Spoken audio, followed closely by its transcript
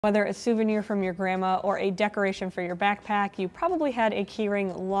Whether a souvenir from your grandma or a decoration for your backpack, you probably had a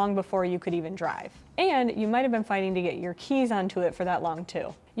keyring long before you could even drive. And you might have been fighting to get your keys onto it for that long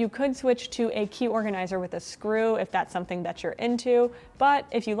too. You could switch to a key organizer with a screw if that's something that you're into, but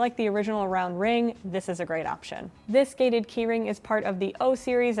if you like the original round ring, this is a great option. This gated keyring is part of the O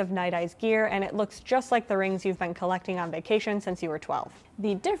series of Nite Ize gear, and it looks just like the rings you've been collecting on vacation since you were 12.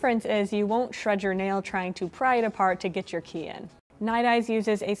 The difference is you won't shred your nail trying to pry it apart to get your key in. Nite Ize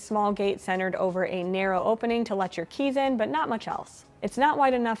uses a small gate centered over a narrow opening to let your keys in, but not much else. It's not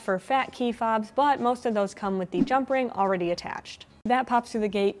wide enough for fat key fobs, but most of those come with the jump ring already attached. That pops through the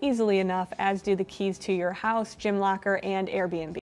gate easily enough, as do the keys to your house, gym locker, and Airbnb.